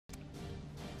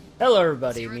Hello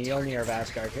everybody, Mjolnir of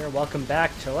Asgard here. Welcome back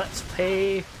to Let's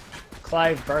Play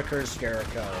Clive Barker's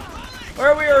Jericho,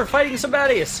 where we are fighting some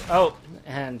baddies! Oh,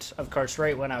 and of course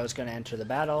right when I was going to enter the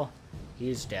battle,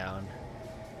 he's down.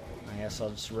 I guess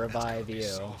I'll just revive you.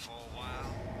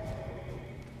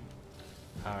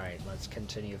 Alright, let's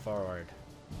continue forward.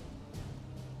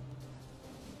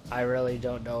 I really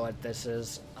don't know what this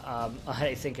is.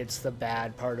 I think it's the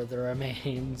bad part of the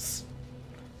remains.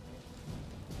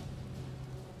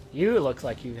 You look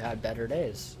like you've had better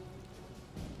days.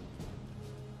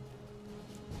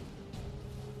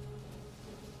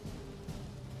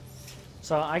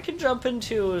 So I can jump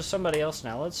into somebody else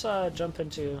now. Let's jump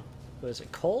into, who is it,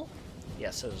 Cole?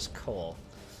 Yes, it was Cole.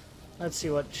 Let's see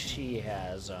what she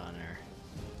has on her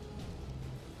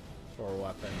for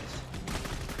weapons.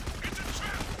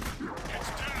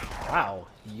 Wow,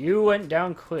 you went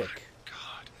down quick.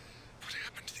 God, what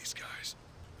happened to these guys?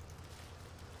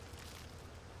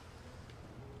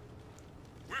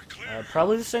 We're clear.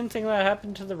 Probably the same thing that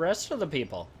happened to the rest of the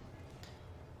people.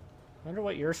 I wonder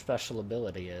what your special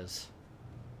ability is.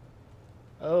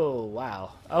 Oh,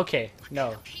 wow. Okay,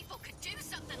 no. People could do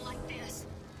something like this.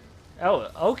 Oh,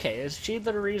 okay. Is she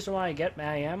the reason why I get my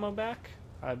ammo back?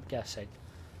 I'm guessing.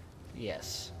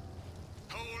 Yes.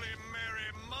 Holy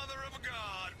Mary, Mother of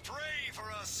God, pray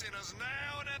for us sinners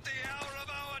now and at the hour of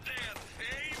our death.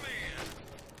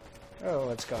 Amen. Oh,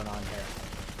 what's going on here?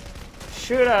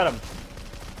 Shoot at him!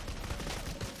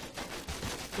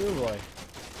 Oh boy.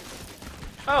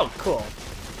 Oh, cool.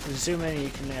 Zoom in, you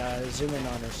can zoom in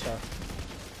on her stuff.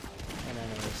 And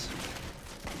enemies.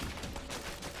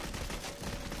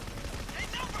 Hey,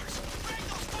 numbers! Bring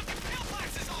those fucking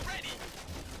pillboxes already!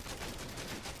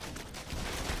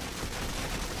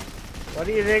 What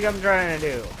do you think I'm trying to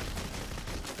do?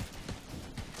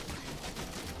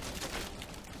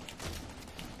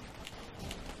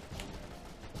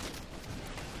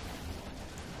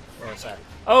 What's that?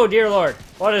 Oh, dear Lord!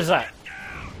 What is that?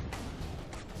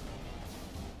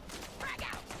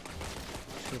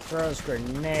 She throws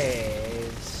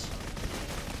grenades.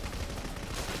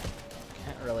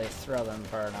 Can't really throw them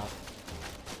far enough.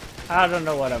 I don't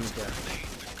know what I'm doing.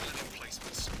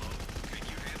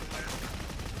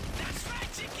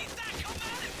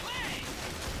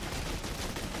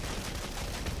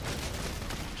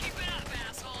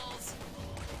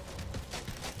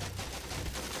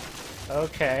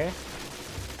 Okay.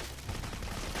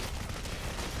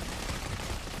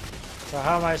 So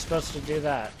how am I supposed to do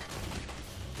that?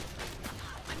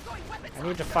 I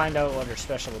need to find out what her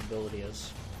special ability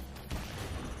is.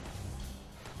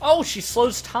 Oh, she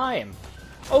slows time!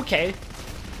 Okay.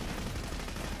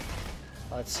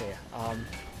 Let's see.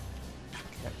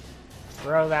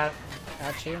 Throw that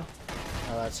at you?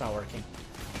 Oh, that's not working.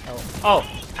 Oh. Oh!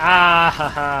 Ah ha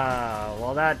ha!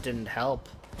 Well, that didn't help.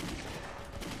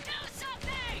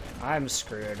 I'm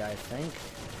screwed, I think.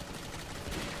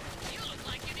 You look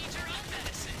like you need your own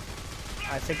medicine.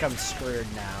 I think I'm screwed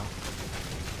now.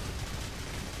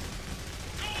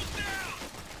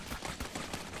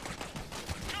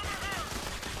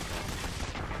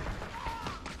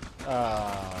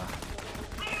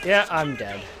 Yeah, I'm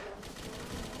dead.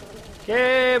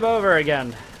 Game over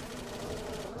again.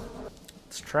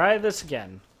 Let's try this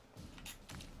again.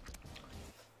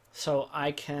 So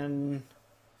I can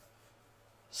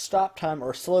stop time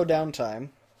or slow down time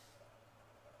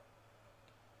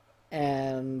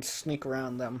and sneak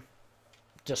around them,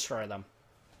 destroy them.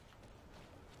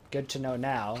 Good to know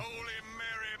now. Holy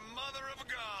Mary, Mother of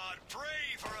God,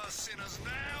 pray for us sinners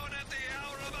now and at the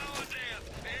hour of our death.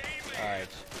 Amen.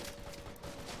 Alright.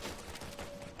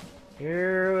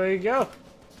 Here we go.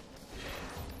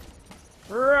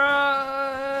 Run!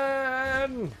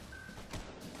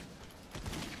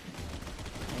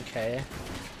 Okay.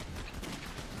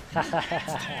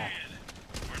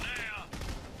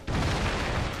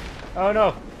 Oh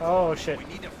no! Oh shit! We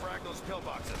need to frag those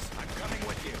pillboxes. I'm coming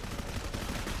with you.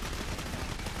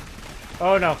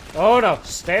 Oh no! Oh no!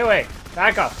 Stay away!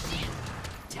 Back up!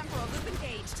 Temporal loop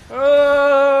engaged.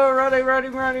 Oh! Running!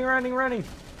 Running! Running! Running! Running!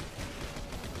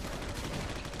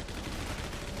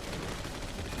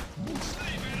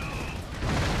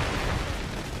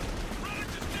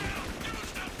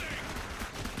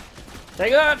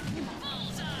 Take that!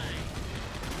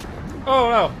 Oh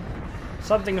no!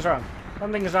 Something's wrong.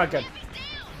 Something's not good.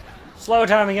 Slow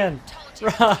time again.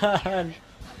 Run!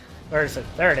 Where is it?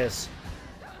 There it is.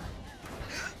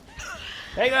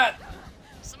 Take that!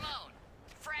 Simone,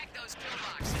 frag those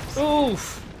pillboxes.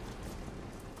 Oof!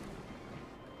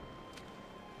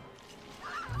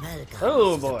 Welcome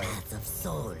Oh, to the boy. path of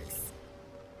souls.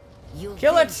 You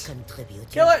Kill will it! contribute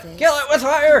Kill your it! Kill it with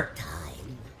fire!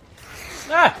 time.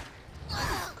 Ah!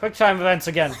 Quick time events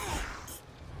again.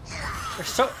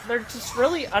 They're just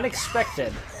really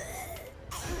unexpected.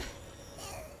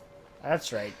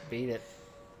 That's right, beat it.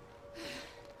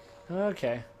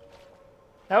 Okay.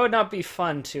 That would not be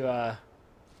fun to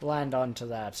land onto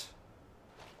that.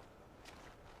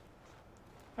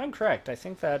 I'm correct. I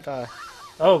think that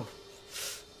oh,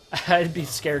 I'd be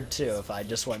scared too if I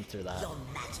just went through that. Your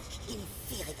magic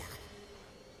inferior.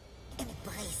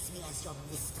 Embrace me as your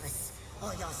mistress,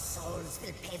 or your souls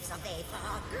will pave the way for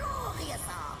our glorious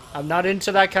army. I'm not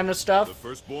into that kind of The stuff.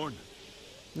 firstborn?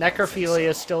 Necrophilia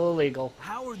is still illegal.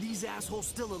 How are these assholes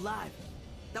still alive?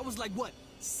 That was like, what,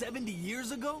 70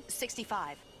 years ago?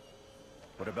 65.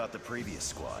 What about the previous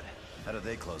squad? How did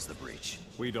they close the breach?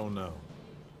 We don't know.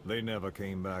 They never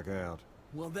came back out.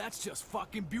 Well, that's just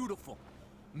fucking beautiful.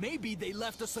 Maybe they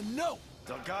left us a note.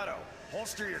 Delgado,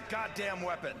 holster your goddamn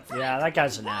weapon. Yeah, that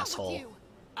guy's an What's wrong asshole. with you?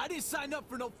 I didn't sign up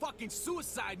for no fucking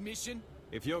suicide mission.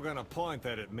 If you're gonna point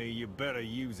that at me, you better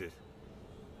use it.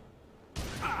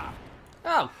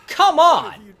 Oh, come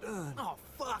on! Oh,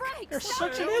 fuck. Frank, You're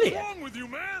stop such an it. idiot. What's wrong with you,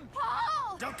 man?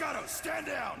 Paul! Delgado, stand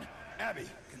down! Abby,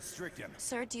 constrict him.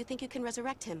 Sir, do you think you can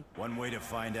resurrect him? One way to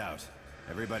find out.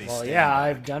 Everybody Well, stand yeah, back.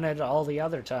 I've done it all the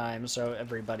other times, so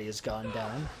everybody has gone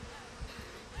down.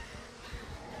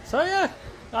 So yeah,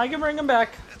 I can bring him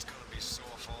back. That's gonna be sore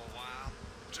for a while.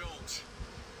 Jones,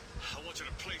 I want you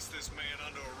to place this man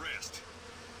under arrest.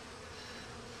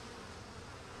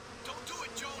 Don't do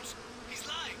it, Jones. He's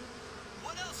lying.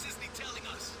 What else isn't he telling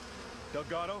us?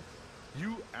 Delgado,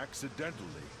 you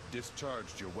accidentally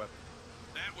discharged your weapon,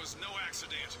 That was no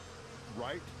accident.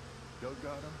 right,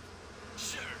 Delgado?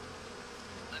 Sure.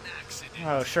 An accident.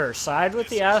 Oh, sure, side with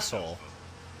the asshole.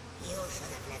 You should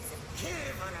have let them kill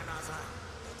one another.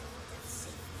 It would have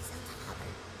saved me the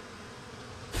trouble.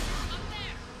 Up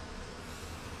there!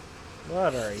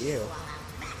 What are you? You are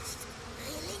outmatched.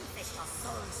 Relinquish your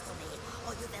souls to me,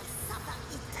 or you will suffer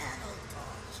eternal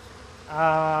torture.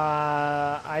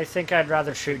 I think I'd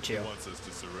rather shoot you. Wants us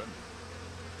to surrender.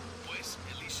 Pues,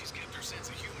 at least she's kept her sense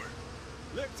of humor.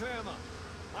 Lichthammer,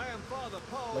 I am Father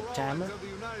Paul Lichthammer? Rawlings of the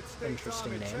United States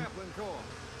Interesting Army name. Chaplain Corps.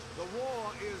 The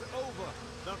war is over.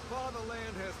 The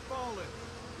fatherland has fallen.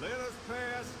 Let us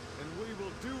pass, and we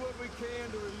will do what we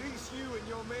can to release you and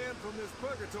your men from this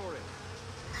purgatory.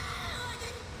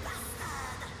 Arrogant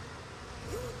bastard!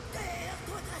 You dare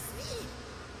to address me?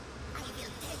 I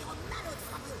will tear your manhood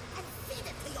from you and feed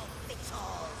it to your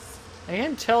victuals. I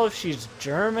can't tell if she's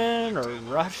German or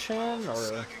Russian or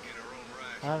Sucker get her own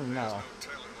right. I don't know. There's no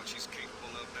telling what she's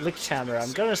capable of now. Lichthammer.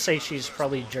 I'm gonna say she's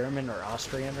probably German or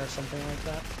Austrian or something like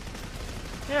that.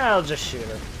 Yeah, I'll just shoot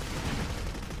her.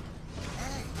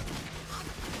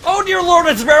 Oh dear lord,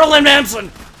 it's Marilyn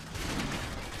Manson!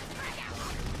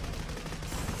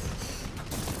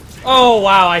 Oh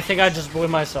wow, I think I just blew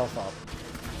myself up.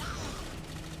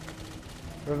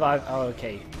 Revive. Oh,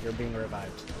 okay, you're being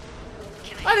revived.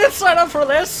 I didn't sign up for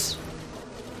this!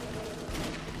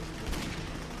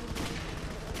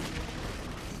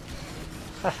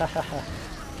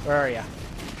 Where are ya?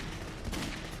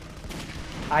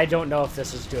 I don't know if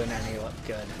this is doing any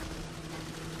good.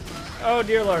 Oh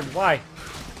dear lord, why?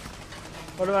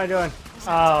 What am I doing?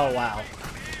 Oh wow.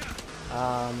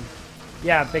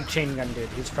 Yeah, big chain gun dude.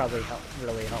 He's probably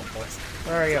really helpful.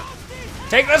 Where are you?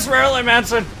 Take this, Marilyn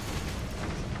Manson!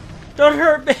 Don't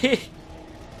hurt me!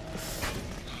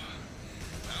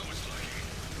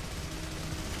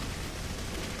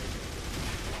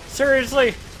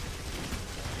 Seriously!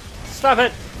 Stop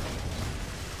it!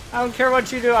 I don't care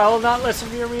what you do, I will not listen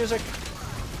to your music.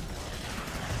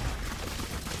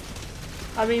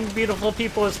 I mean, Beautiful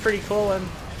People is pretty cool and,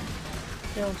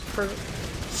 you know, for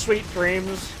Sweet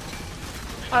Dreams.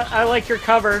 I like your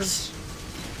covers.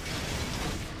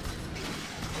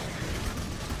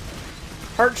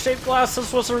 Heart-Shaped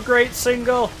Glasses was a great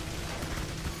single.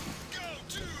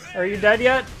 Are you dead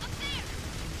yet?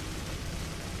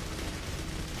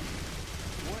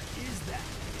 What is that?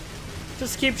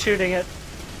 Just keep shooting it.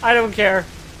 I don't care.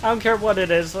 I don't care what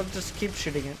it is. I'll just keep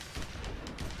shooting it.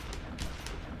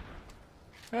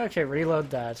 Okay, reload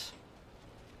that.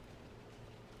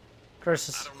 Of course,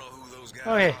 I don't know who those guys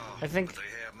okay, are, I think but they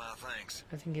have my thanks.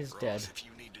 he's Ross, dead. if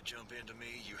you need to jump into me,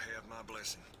 you have my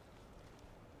blessing.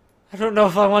 I don't know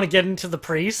if I want to get into the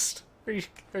priest. Are you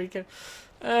kidding?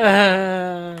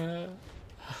 Oh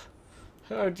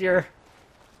dear.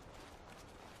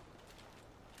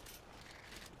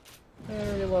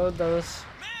 Reload those.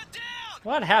 Man down!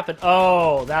 What happened?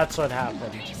 Oh, that's what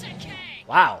happened. Piece of cake!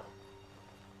 Wow.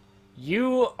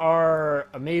 You are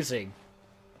amazing.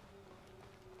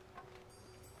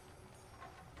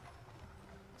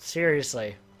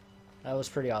 Seriously. That was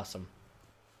pretty awesome.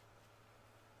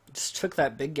 Just took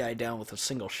that big guy down with a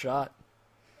single shot.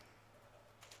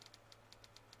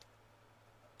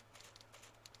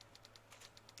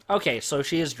 Okay, so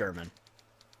she is German.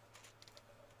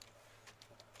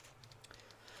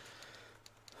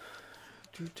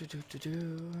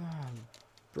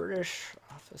 British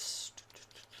office.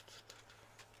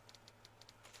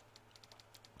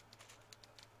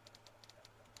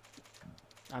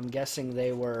 I'm guessing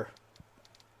they were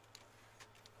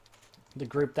the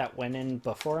group that went in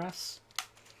before us.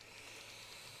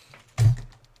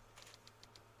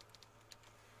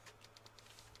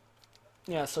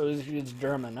 Yeah, so it's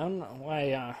German. I don't know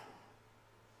why,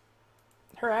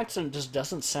 her accent just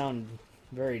doesn't sound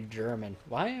very German.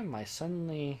 Why am I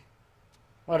suddenly...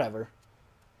 Whatever.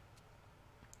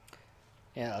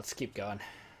 Yeah, let's keep going.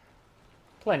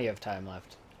 Plenty of time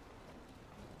left.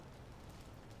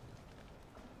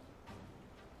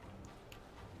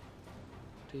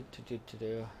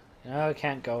 No, I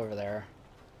can't go over there.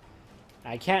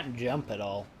 I can't jump at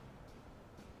all.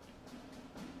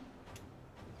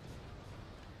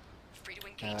 Free to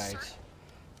engage, Alright. sir.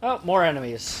 Oh, more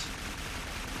enemies.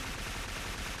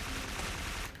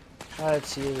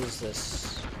 Let's use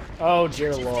this. Oh,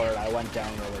 dear lord, I went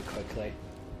down really quickly.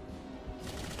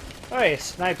 Hey,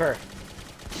 sniper!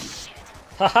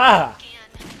 Haha! Again.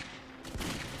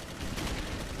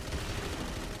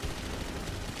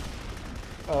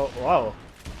 Oh, whoa.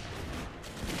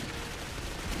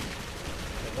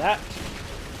 Look at that.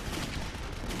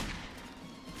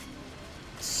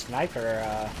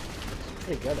 Sniper,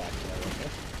 pretty good actually, I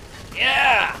think.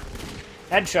 Yeah!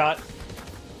 Headshot.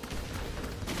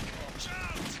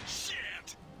 Jones,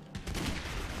 shit!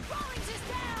 Rollins is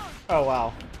down! Oh,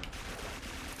 wow.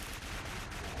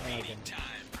 Meeting time.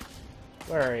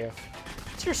 Where are you?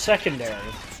 It's your secondary.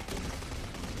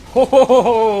 Ho ho ho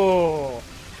ho!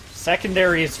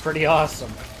 Secondary is pretty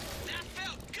awesome. That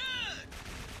felt good!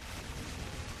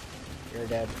 You're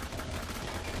dead.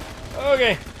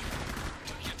 Okay.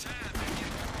 Took your time, didn't you?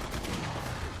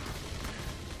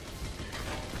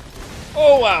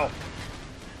 Oh, wow.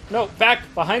 No, back,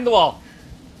 behind the wall.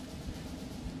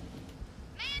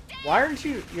 Why aren't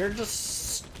you... You're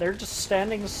just... They're just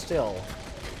standing still.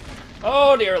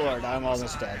 Oh, dear lord, I'm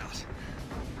almost dead.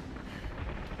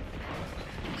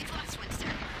 We've lost one, sir.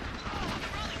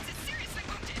 Rollins is seriously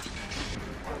wounded.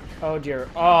 Oh, dear.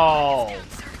 Oh, Down,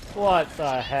 sir. what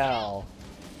the hell?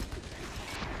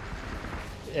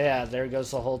 Yeah, there goes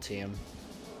the whole team.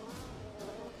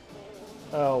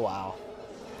 Oh, wow.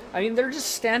 I mean, they're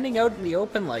just standing out in the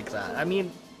open like that. I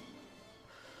mean,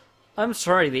 I'm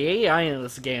sorry, the AI in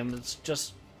this game is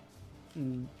just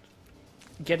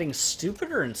getting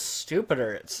stupider and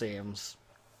stupider, it seems.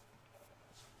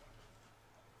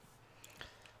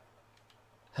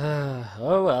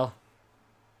 Oh well.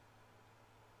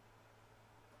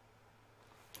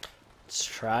 Let's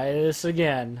try this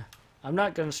again. I'm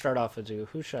not gonna start off with you.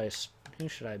 Who should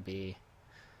I be?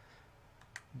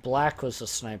 Black was the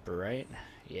sniper, right?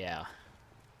 Yeah.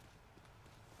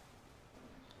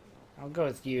 I'll go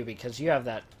with you because you have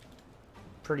that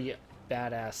pretty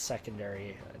badass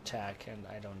secondary attack, and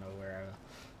I don't know where.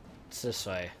 It's this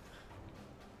way.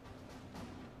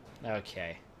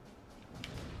 Okay.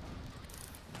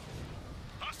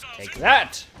 Take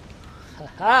that!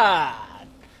 Haha!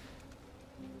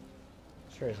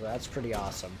 Seriously, that's pretty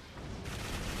awesome.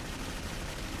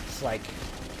 It's like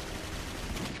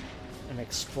an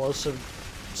explosive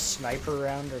sniper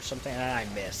round or something, and I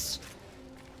miss.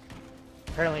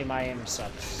 Apparently my aim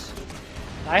sucks.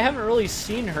 I haven't really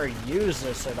seen her use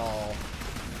this at all.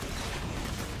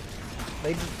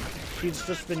 She's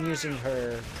just been using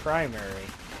her primary.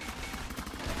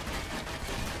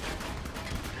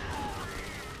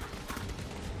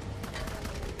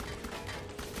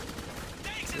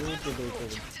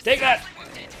 Take that!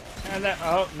 And that,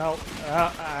 oh, no.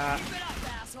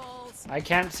 I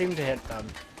can't seem to hit them.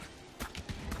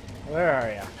 Where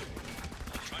are you?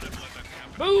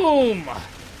 Boom!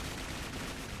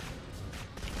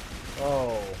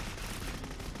 Oh.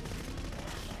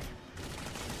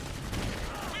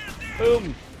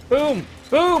 Boom! Boom!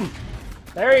 Boom!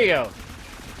 There you go.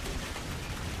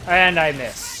 And I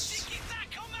miss.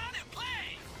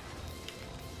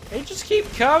 They just keep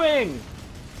coming!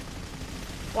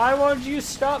 Why won't you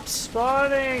stop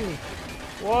spawning?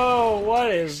 Whoa,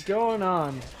 what is going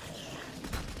on?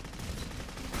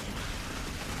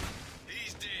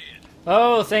 He's dead.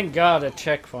 Oh, thank God, a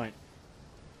checkpoint.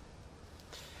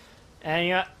 And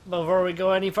yeah, before we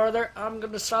go any further, I'm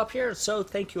going to stop here. So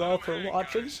thank you all for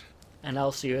watching, and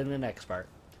I'll see you in the next part.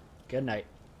 Good night.